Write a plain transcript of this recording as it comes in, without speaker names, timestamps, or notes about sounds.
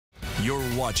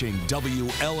You're watching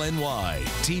WLNY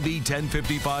TV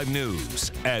 1055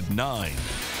 News at 9.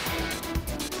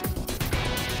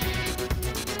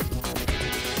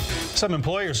 Some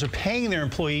employers are paying their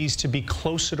employees to be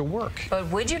closer to work. But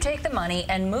would you take the money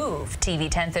and move? TV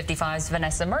 1055's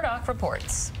Vanessa Murdoch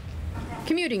reports.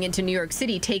 Commuting into New York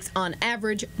City takes, on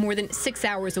average, more than 6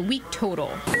 hours a week total.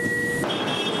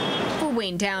 For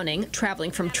Wayne Downing, traveling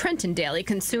from Trenton daily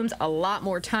consumes a lot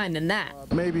more time than that.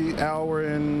 Maybe an hour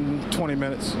and 20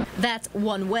 minutes. That's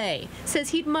one way. Says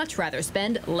he'd much rather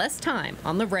spend less time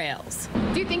on the rails.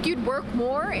 Do you think you'd work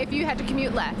more if you had to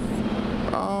commute less?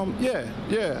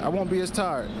 Yeah, I won't be as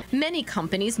tired. Many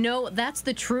companies know that's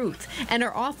the truth and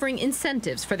are offering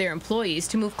incentives for their employees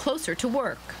to move closer to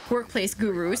work. Workplace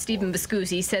guru Stephen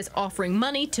Viscusi says offering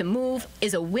money to move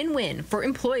is a win-win for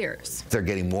employers. They're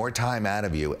getting more time out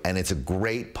of you, and it's a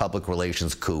great public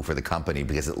relations coup for the company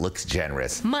because it looks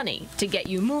generous. Money to get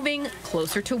you moving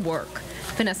closer to work.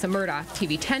 Vanessa Murdoch,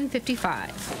 TV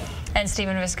 1055. And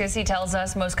Stephen Viscusi tells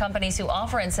us most companies who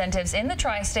offer incentives in the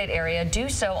tri-state area do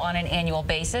so on an annual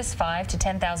basis, $5,000 to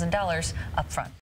 $10,000 upfront.